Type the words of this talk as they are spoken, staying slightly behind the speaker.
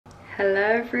Hello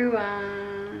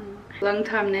everyone. Long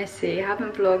time no see.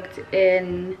 Haven't vlogged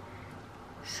in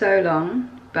so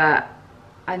long, but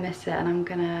I miss it and I'm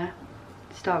gonna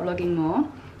start vlogging more.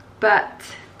 But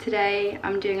today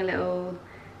I'm doing a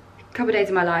couple of days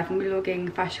of my life. I'm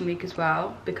vlogging Fashion Week as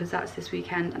well because that's this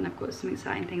weekend and I've got some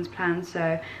exciting things planned,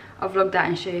 so I'll vlog that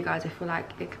and show you guys. I feel like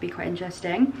it could be quite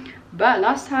interesting. But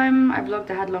last time I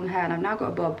vlogged I had long hair and I've now got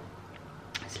a bob,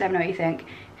 so let me know what you think. If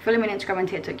you follow me on Instagram and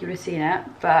TikTok you would have seen it,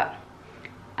 but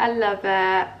I love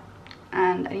it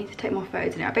and I need to take more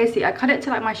photos in it. Basically I cut it to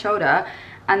like my shoulder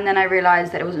and then I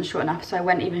realised that it wasn't short enough, so I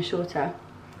went even shorter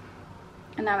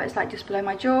and now it's like just below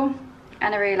my jaw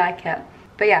and I really like it.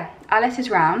 But yeah, Alice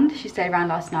is round. She stayed around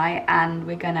last night and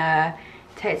we're gonna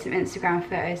take some Instagram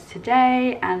photos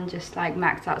today and just like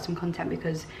max out some content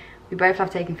because we both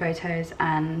love taking photos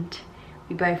and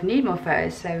we both need more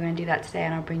photos, so we're gonna do that today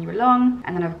and I'll bring you along.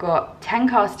 And then I've got 10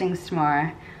 castings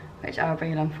tomorrow which I'll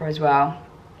bring you along for as well.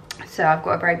 So I've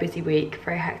got a very busy week,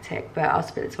 very hectic, but I'll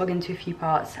split this vlog into a few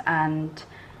parts and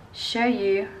show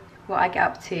you what I get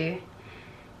up to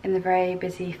in the very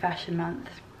busy fashion month.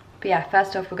 But yeah,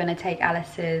 first off we're going to take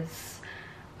Alice's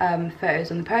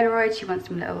photos on the Polaroid. She wants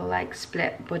some little like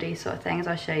split body sort of things,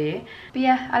 I'll show you. But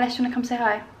yeah, Alice, you want to come say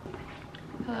hi?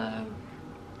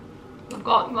 I've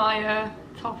got my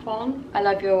top on. I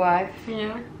love your wife.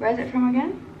 Yeah. Where is it from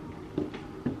again?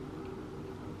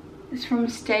 It's from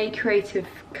Stay Creative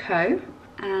Co.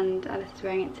 And Alice is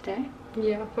wearing it today.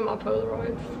 Yeah, for my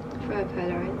Polaroids. For her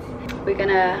Polaroids. We're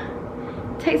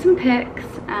gonna take some pics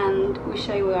and we'll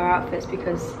show you all our outfits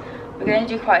because we're going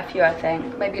to do quite a few, I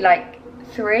think. Maybe like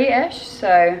 3-ish.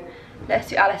 So let's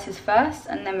do Alice's first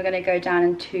and then we're going to go down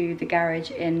into the garage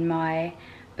in my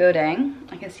building.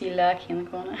 I can see you lurking in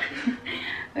the corner.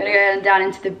 We're going to go down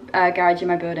into the garage in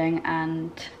my building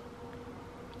and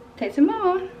take some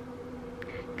more.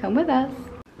 Come with us.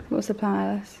 What's the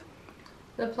plan, Alice?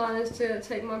 The plan is to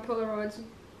take my Polaroids and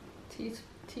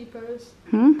T-pose.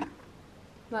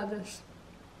 Like this.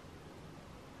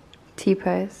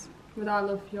 T-pose. With I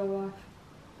love your wife.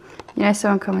 You know,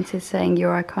 someone commented saying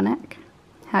you're iconic.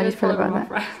 How do you feel about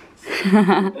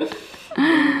that?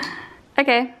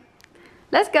 Okay,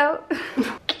 let's go.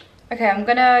 Okay, I'm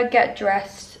gonna get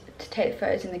dressed to take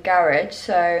photos in the garage.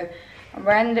 So I'm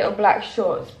wearing little black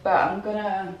shorts, but I'm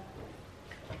gonna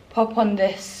pop on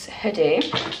this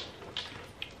hoodie,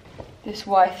 this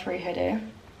Y3 hoodie.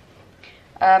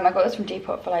 I got this from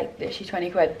Depop for like literally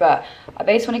 20 quid, but I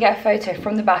basically want to get a photo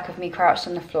from the back of me crouched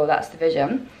on the floor. That's the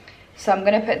vision. So I'm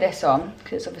gonna put this on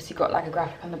because it's obviously got like a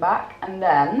graphic on the back, and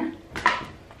then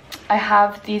I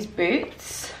have these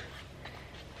boots.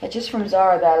 They're just from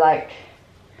Zara. They're like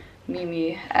Miu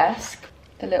Miu-esque.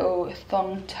 The little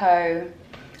thong toe.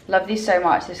 Love these so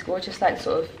much. This gorgeous like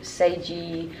sort of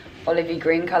sagey olivey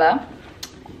green colour.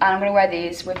 And I'm gonna wear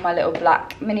these with my little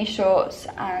black mini shorts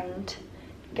and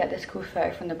get this cool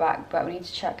photo from the back. But we need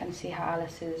to check and see how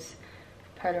Alice's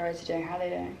Polaroids are doing. How are they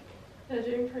doing? They're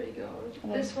doing pretty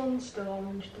good. This one's still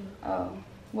orange though. Oh,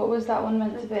 what was that one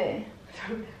meant to be?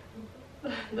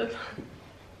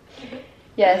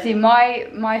 Yeah, see,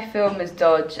 my film is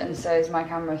Dodge and so is my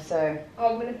camera, so...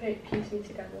 Oh, I'm gonna piece me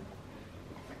together.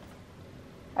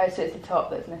 Oh, so it's the top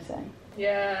that's missing?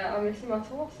 Yeah, I'm missing my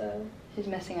torso. She's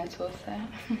missing her torso.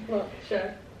 Look,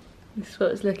 sure. This is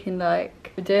what it's looking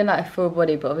like. We're doing like a full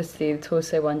body, but obviously the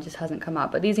torso one just hasn't come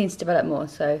out. But these need to develop more,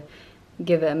 so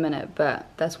give it a minute. But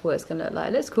that's what it's gonna look like.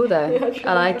 It looks cool though. Yeah,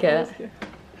 I like it.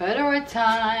 Polaroid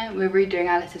time. We're redoing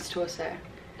Alice's torso.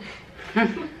 3,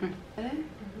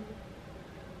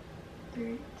 2,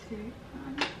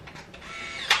 1.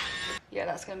 Yeah,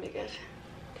 that's gonna be good.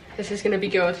 This is gonna be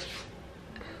good.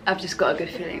 I've just got a good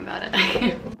feeling about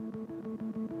it.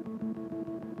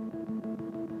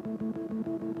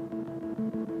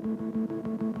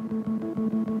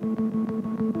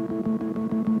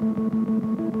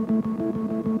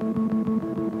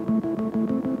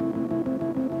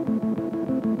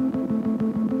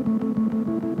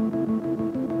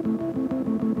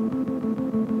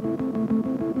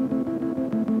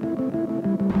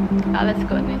 Alice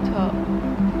got a new top.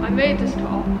 I made this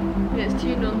top. It's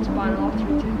 2 nuns by an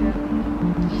lottery ticket.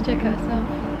 She took it herself.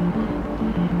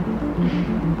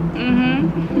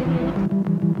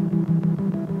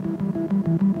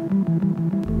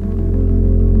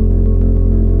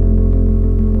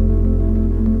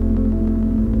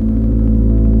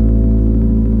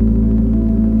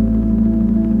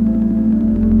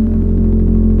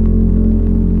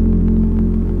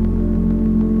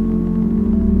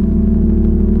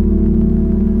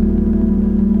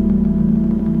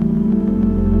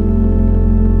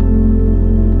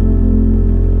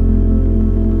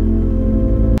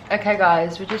 Okay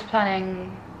guys, we're just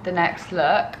planning the next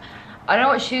look. I don't know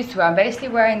what shoes to wear. I'm basically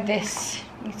wearing this,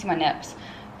 you can see my nips,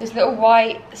 this little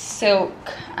white silk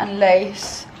and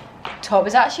lace top.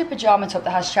 It's actually a pajama top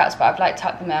that has straps, but I've like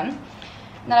tucked them in. And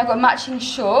then I've got matching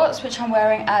shorts, which I'm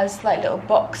wearing as like little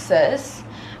boxers.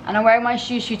 And I'm wearing my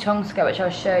Shoo Tong skirt, which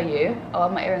I'll show you. Oh,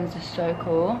 my earrings are so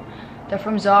cool. They're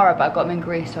from Zara, but I got them in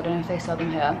Greece, so I don't know if they sell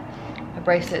them here. My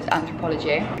bracelet's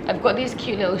Anthropology. I've got these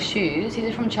cute little shoes.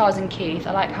 These are from Charles & Keith.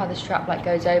 I like how the strap like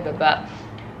goes over, but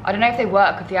I don't know if they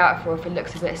work with the outfit or if it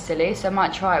looks a bit silly. So I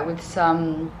might try it with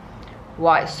some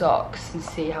white socks and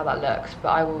see how that looks. But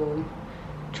I will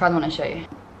try the one and show you.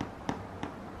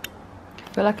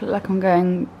 I feel like I'm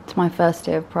going to my first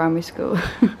day of primary school.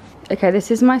 Okay,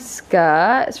 this is my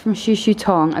skirt. It's from Shoo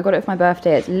Tong. I got it for my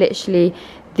birthday. It's literally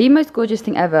the most gorgeous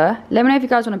thing ever. Let me know if you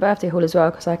guys want a birthday haul as well,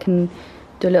 because I can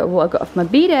do a little what I got for my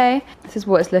b-day. This is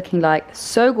what it's looking like.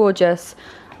 So gorgeous.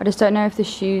 I just don't know if the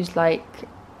shoes like,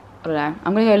 I don't know.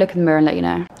 I'm gonna go look in the mirror and let you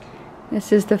know.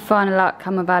 This is the final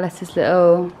outcome of Alice's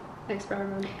little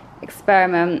experiment.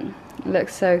 It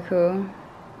looks so cool.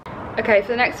 Okay, for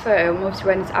the next photo, I'm obviously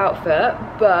wearing this outfit,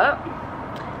 but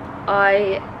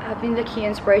I have been looking at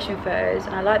inspiration photos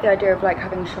and I like the idea of like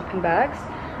having shopping bags,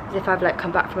 as if I've like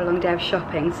come back from a long day of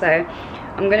shopping. So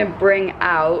I'm gonna bring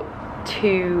out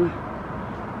 2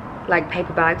 like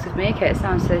paper bags with me. Okay, it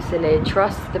sounds so silly.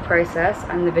 Trust the process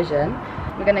and the vision.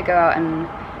 We're gonna go out and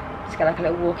just get like a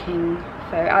little walking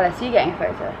photo. Alice, are you getting a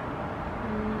photo?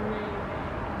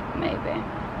 Maybe.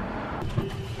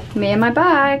 Me and my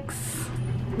bags.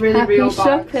 Really Happy real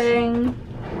shopping.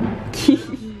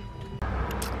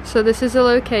 So this is the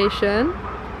location.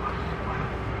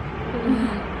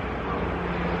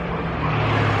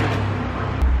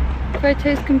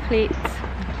 Photos complete.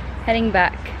 Heading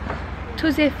back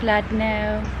to the flat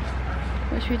now.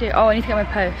 What should we do? Oh, I need to get my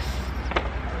post.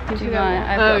 Do you mind?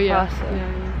 I've got a parcel.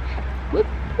 Yeah. Whoop,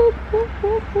 whoop, whoop,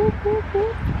 whoop, whoop, whoop,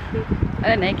 whoop.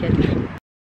 I'm naked.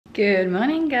 Good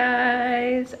morning,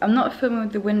 guys. I'm not filming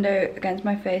with the window against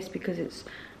my face because it's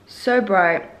so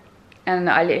bright and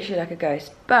I literally look like a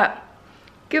ghost. But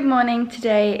good morning.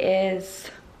 Today is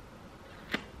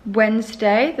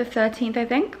Wednesday, the 13th, I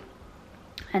think.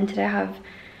 And today I have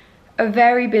a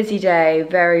very busy day.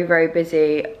 Very, very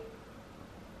busy.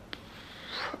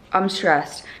 I'm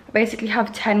stressed. I basically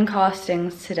have 10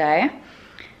 castings today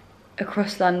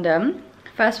across London.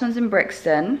 First one's in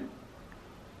Brixton.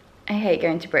 I hate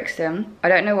going to Brixton. I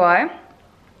don't know why.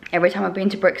 Every time I've been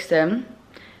to Brixton,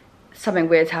 something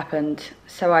weird's happened.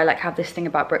 So I like have this thing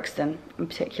about Brixton in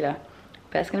particular.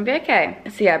 But it's gonna be okay.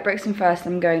 So yeah, Brixton first.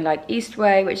 I'm going like East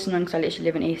way, which is annoying because I literally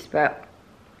live in East, but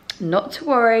not to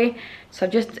worry. So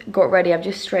I've just got ready. I've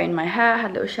just straightened my hair,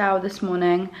 had a little shower this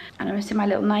morning, and I'm just in my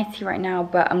little nightie right now,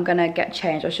 but I'm gonna get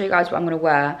changed. I'll show you guys what I'm gonna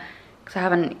wear because I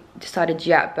haven't decided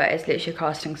yet, but it's literally a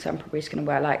casting, so I'm probably just gonna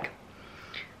wear like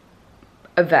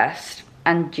a vest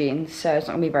and jeans, so it's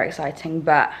not gonna be very exciting.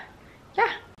 But yeah,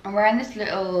 I'm wearing this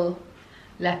little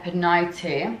leopard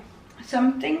nightie, so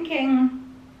I'm thinking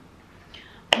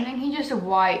just a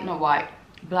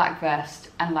black vest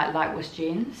and like light wash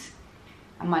jeans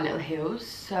and my little heels.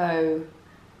 So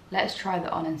let's try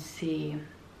that on and see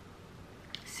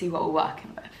what we're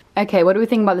working with. Okay, what do we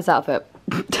think about this outfit?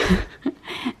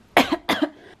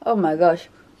 Oh my gosh,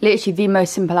 literally the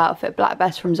most simple outfit. Black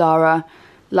vest from Zara,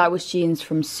 light wash jeans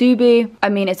from Subi. I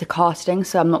mean, it's a casting,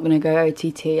 so I'm not gonna go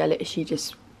OTT. I literally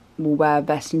just will wear a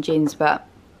vest and jeans, but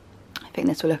I think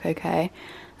this will look okay.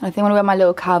 And I think I'm gonna wear my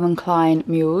little Calvin Klein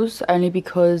mules, only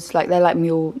because like they're like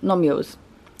not mules,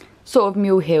 sort of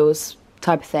mule heels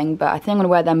type of thing, but I think I'm gonna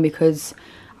wear them because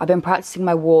I've been practicing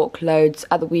my walk loads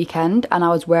at the weekend and I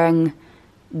was wearing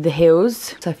the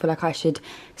heels, so I feel like I should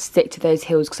stick to those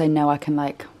heels because I know I can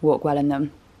like walk well in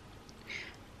them.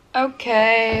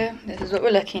 Okay, this is what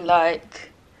we're looking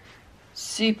like.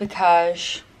 Super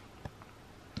cash,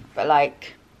 but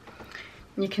like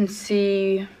you can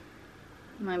see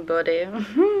my body.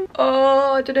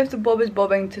 Oh, I don't know if the bob is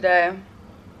bobbing today.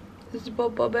 Is the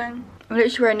bob bobbing? I'm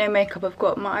literally wearing no makeup. I've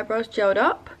got my eyebrows gelled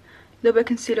up, a little bit of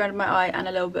concealer under my eye, and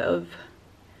a little bit of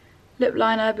lip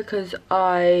liner because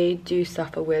I do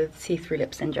suffer with see-through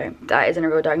lip syndrome. That isn't a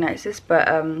real diagnosis, but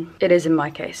it is in my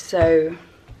case. So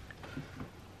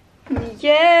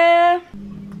yeah.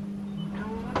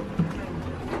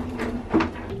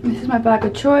 This is my bag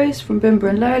of choice from Bimber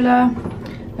and Lola.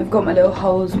 I've got my little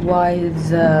Holes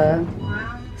Wise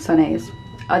sunnies.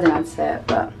 I don't know how to say it,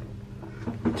 but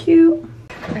cute.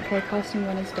 Okay, casting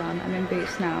one is done. I'm in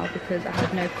Boots now because I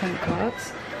have no comp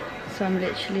cards. So I'm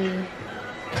literally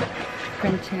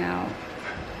printing out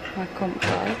my comp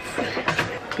cards.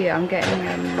 Yeah, I'm getting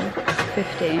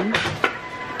 15.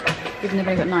 even though I've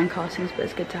only got 9 castings, but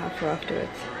it's good to have for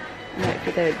afterwards. And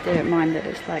hopefully they don't mind that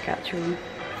it's like actual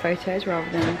photos rather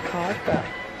than card, but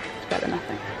it's better than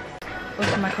nothing.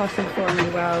 Also, my casting performed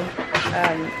really well.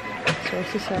 So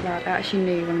also said that I actually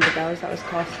knew one of the girls that was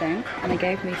casting, and they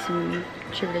gave me some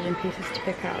True Religion pieces to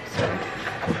pick out. So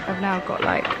I've now got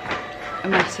like a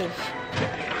massive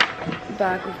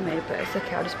bag with me, but it's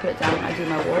okay, I'll just put it down when I do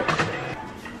my walk.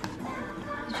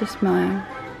 It's just my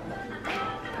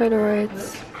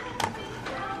Polaroids.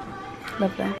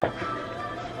 Lovely.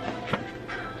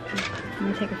 Let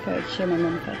me take a photo to show my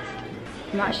mum first.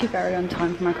 I'm actually very on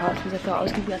time for my castings. I thought I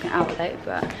was going to be like an hour late,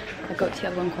 but I got to the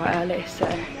other one quite early, so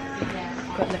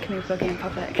God, look at me vlogging in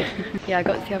public. Yeah, I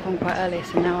got to the other one quite early,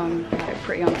 so now I'm like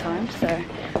pretty on time. So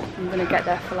I'm going to get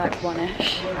there for like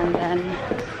 1ish, and then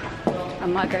I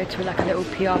might go to like a little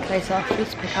PR place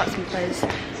afterwards to pick out some clothes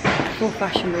for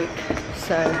Fashion Week.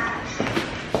 So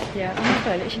yeah, oh my God,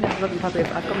 I literally never vlog in public,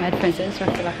 but I've got my headphones in, so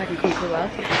I feel like I can conquer the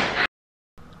world.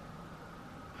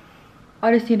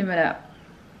 I just need a minute.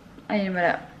 I need a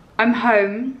minute. I'm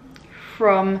home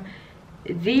from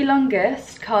the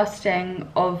longest casting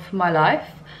of my life.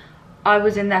 I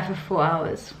was in there for 4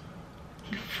 hours.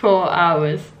 4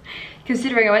 hours.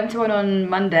 Considering I went to one on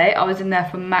Monday, I was in there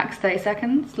for max 30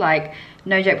 seconds. Like,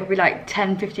 no joke, probably like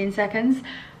 10-15 seconds.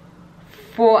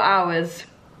 4 hours.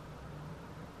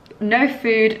 No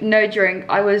food, no drink.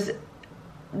 I was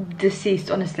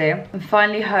deceased, honestly. I'm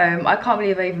finally home. I can't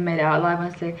believe I even made it out alive,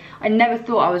 honestly. I never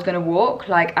thought I was gonna walk,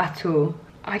 like, at all.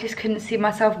 I just couldn't see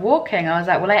myself walking. I was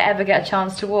like, will I ever get a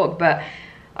chance to walk? But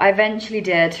I eventually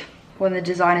did. One of the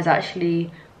designers actually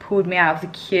pulled me out of the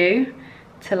queue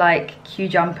to like queue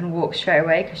jump and walk straight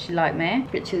away because she liked me,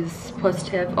 which is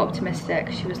positive,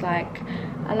 optimistic. She was like,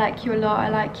 I like you a lot, I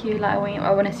like you, like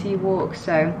I want to see you walk.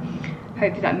 So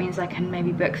hopefully that means I can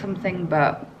maybe book something,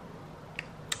 but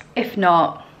if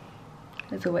not,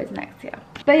 there's always next year.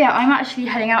 But yeah, I'm actually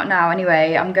heading out now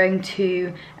anyway. I'm going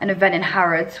to an event in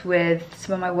Harrods with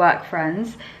some of my work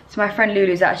friends. So my friend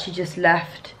Lulu's actually just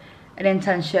left an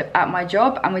internship at my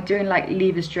job, and we're doing like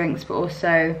leavers drinks, but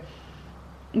also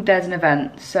there's an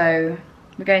event. So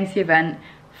we're going to the event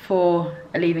for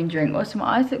a leaving drink. Also,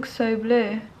 my eyes look so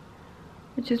blue,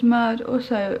 which is mad.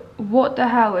 Also, what the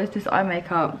hell is this eye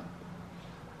makeup?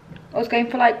 I was going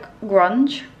for like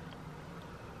grunge.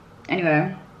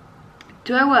 Anyway,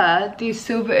 do I wear these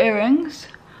silver earrings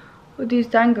or these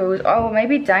dangles? Oh,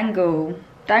 maybe dangle.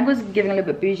 Dangle's giving a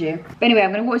little bit bougie. But anyway,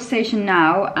 I'm gonna walk to the station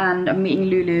now, and I'm meeting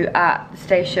Lulu at the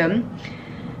station,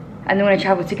 and then we're gonna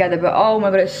travel together. But oh my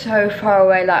God, it's so far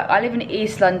away. Like, I live in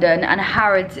East London, and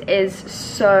Harrods is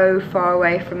so far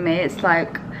away from me. It's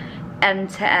like end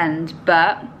to end,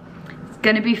 but it's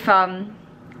gonna be fun.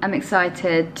 I'm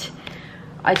excited.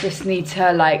 I just need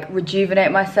to like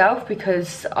rejuvenate myself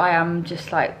because I am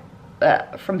just like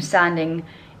from standing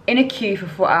in a queue for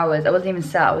 4 hours. I wasn't even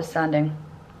sat, I was standing.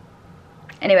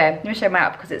 Anyway, let me show my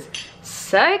outfit because it's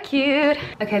so cute.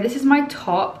 Okay, this is my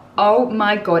top. Oh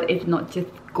my God, it's not just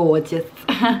gorgeous.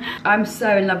 I'm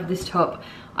so in love with this top.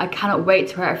 I cannot wait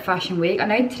to wear it at Fashion Week. I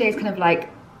know today's kind of like,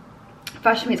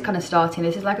 Fashion Week's kind of starting.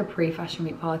 This is like a pre-Fashion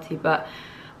Week party, but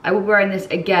I will be wearing this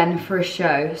again for a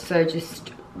show, so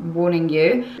just warning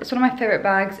you. It's one of my favorite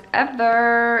bags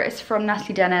ever. It's from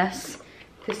Natalie Dennis.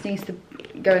 This needs to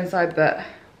go inside, but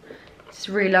it's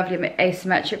a really lovely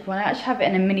asymmetric one. I actually have it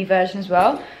in a mini version as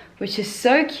well, which is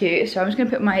so cute. So I'm just gonna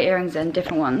put my earrings in,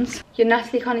 different ones. Yeah,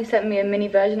 Natalie kindly sent me a mini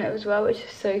version of it as well, which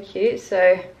is so cute.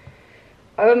 So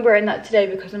I won't be wearing that today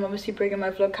because I'm obviously bringing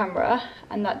my vlog camera,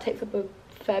 and that takes up a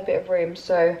fair bit of room.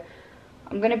 So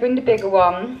I'm gonna bring the bigger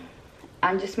one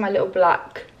and just my little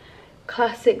black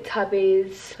classic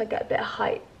tabbies. I get a bit of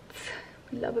height.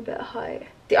 We love a bit of height.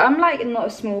 See, I'm like not a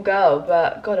small girl,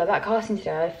 but God, at that casting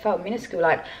today, I felt minuscule.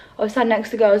 Like, I was standing next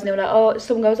to girls and they were like, oh,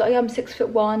 some girls were like, oh, yeah, I'm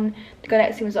 6'1". The guy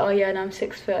next to me was like, oh yeah, no, I'm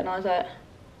 6 foot. And I was like,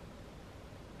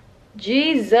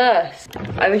 Jesus.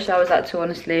 I wish I was that tall,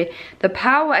 honestly. The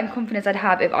power and confidence I'd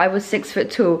have if I was 6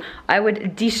 foot tall, I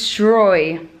would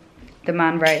destroy the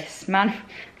man race. Man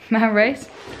race?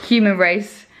 Human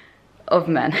race of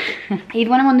men.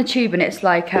 Even when I'm on the tube and it's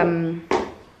like, I'm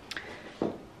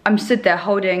stood there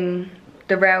holding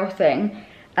the rail thing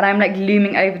and I'm like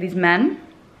looming over these men.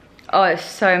 Oh, it's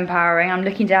so empowering. I'm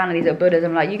looking down at these little Buddhas.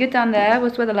 I'm like, you good down there?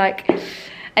 What's the weather like?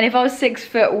 And if I was 6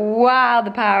 foot, wow,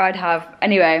 the power I'd have.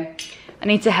 Anyway, I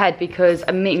need to head because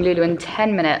I'm meeting Lulu in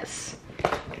 10 minutes.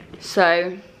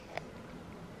 So,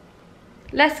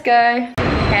 let's go.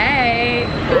 Hey.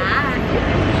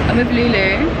 Hi. I'm with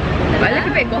Lulu. I look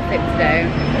a bit gothic today.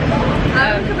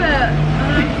 I look a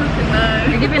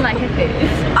bit, You're giving like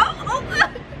hippies. Oh!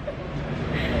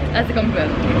 That's a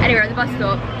compliment. Anyway, at the bus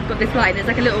stop, got this light. There's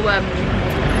like a little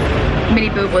mini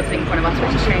billboard thing in front of us,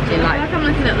 which is changing light. I'm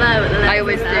looking at there at the left. I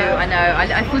always do, I know.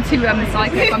 I feel too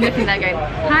psycho. I'm looking there going,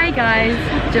 hi guys.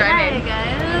 Do you know what I mean?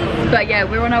 Guys. But yeah,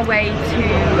 we're on our way to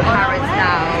Harrods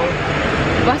now.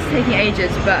 The bus is taking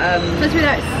ages, but we're supposed to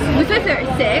be there at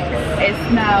 6.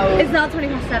 It's now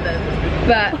 24/7.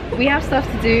 But we have stuff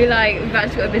to do, like we've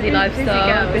actually got a busy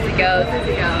lifestyle. Busy girls.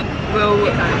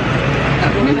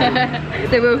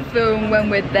 So we'll film when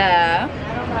we're there.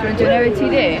 Do you want to do an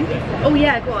OOTD? Oh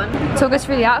yeah, go on. Talk us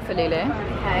through the outfit, Lulu.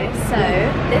 Okay, so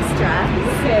this dress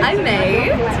I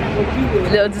made.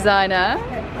 Little designer.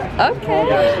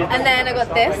 Okay. And then I got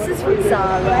this is from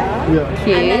Zara.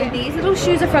 Cute. And then these little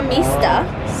shoes are from Mista.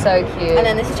 So cute. And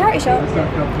then this is charity shop.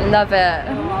 Love it.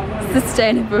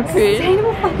 Sustainable queen.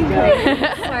 Sustainable fucking queen.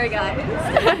 Sorry guys.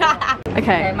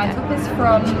 Okay. My top is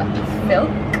from Filk.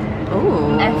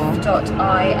 Ooh.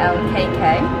 F.ILKK.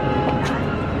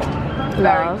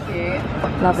 Very cute.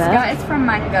 Love it. Skirt is from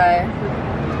Mango.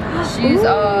 Shoes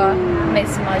are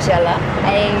Miss Margiela.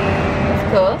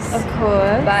 Of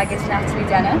course. Bag is Natalie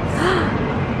Dennis.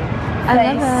 I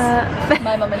love it.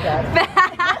 My mum and dad.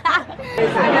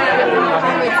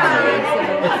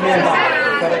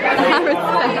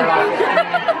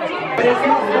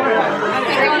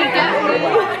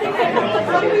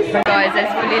 Guys,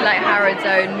 there's fully like Harrods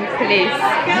own police.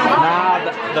 Nah,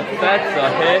 the feds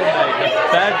are here, mate. The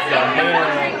feds are here.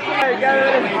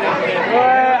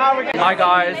 Hi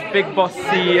guys, Big Boss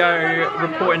CEO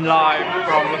reporting live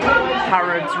from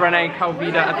Harrods Renee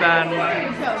Calvida event.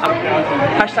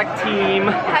 Hashtag team.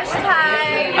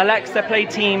 Hashtag. Alexa play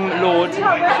team Lord.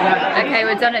 Okay,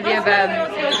 we're done at the event.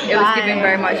 It was giving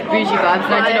very much bougie vibes,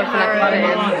 and I did not feel like putting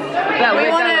it in. But We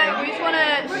just want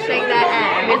to shake their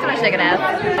ass. We just want to shake an ass.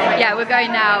 Yeah, we're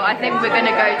going now. I think we're going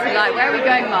to go to like, where are we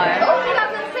going, Maya? Oh,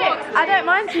 2006. I don't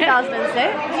mind 2006.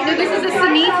 No, this is a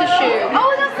Sunita shoe.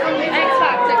 Oh, that's X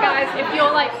Factor, guys. If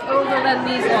you're like older than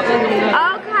these ones,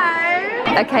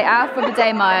 okay. Okay, outfit of the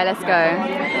day, Maya. Let's go.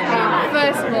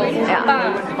 first of all,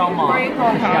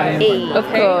 E, of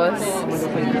course.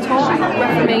 top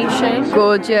Reformation,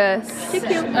 Gorgeous.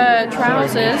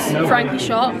 trousers, Frankie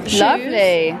shop, shoes,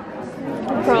 Lovely.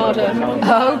 Prada.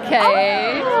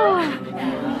 Okay.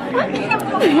 I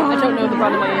don't know the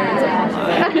brand of my earrings.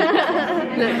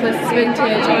 Necklace,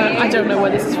 vintage. I don't know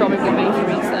where this is from. It could be for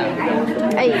me, so.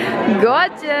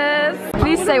 Gorgeous.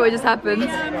 Please say what just happened.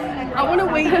 I want to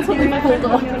wait until we pulled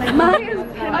off. Mine is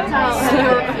pimped out. So,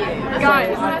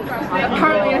 guys,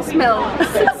 apparently I smell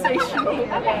sensational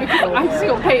because I just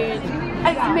got paid.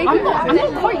 I'm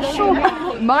not quite sure.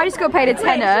 Maya just got paid a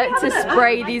tenner to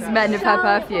spray these men with her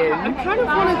perfume. I kind of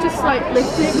want to just like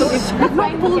lift it, but it's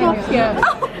not pulled off yet.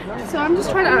 So I'm just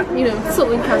trying to act, you know,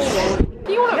 subtle and casual. If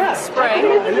you want to spray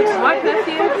my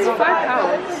perfume, it's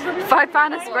 £5.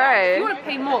 £5 a spray. You want to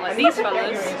pay more like these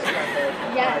fellas?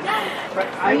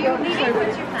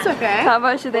 It's okay. How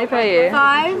much should they pay you?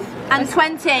 5 and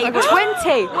 20.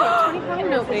 20!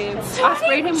 No, babes. I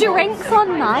sprayed him Drinks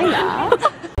on Maya.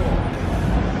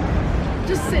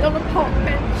 Just sit on a park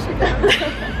bench.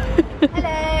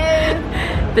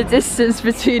 Hello. The distance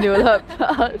between all our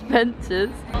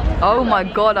benches. Oh my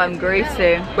god, I'm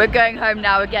greasy. We're going home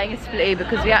now. We're getting a splitty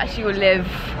because we actually will live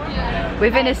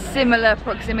within a similar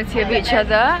proximity of each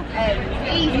other.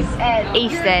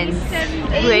 East Ends.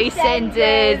 We're East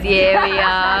Enders, yeah we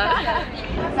are.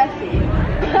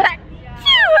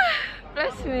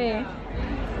 Bless me.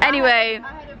 Anyway,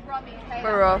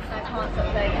 we're off.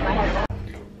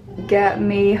 Get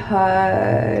me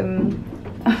home.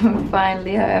 I'm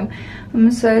finally home.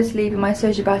 I'm so sleepy. My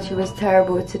social battery was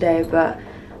terrible today, but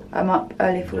I'm up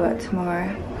early for work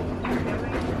tomorrow.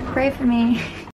 Pray for me.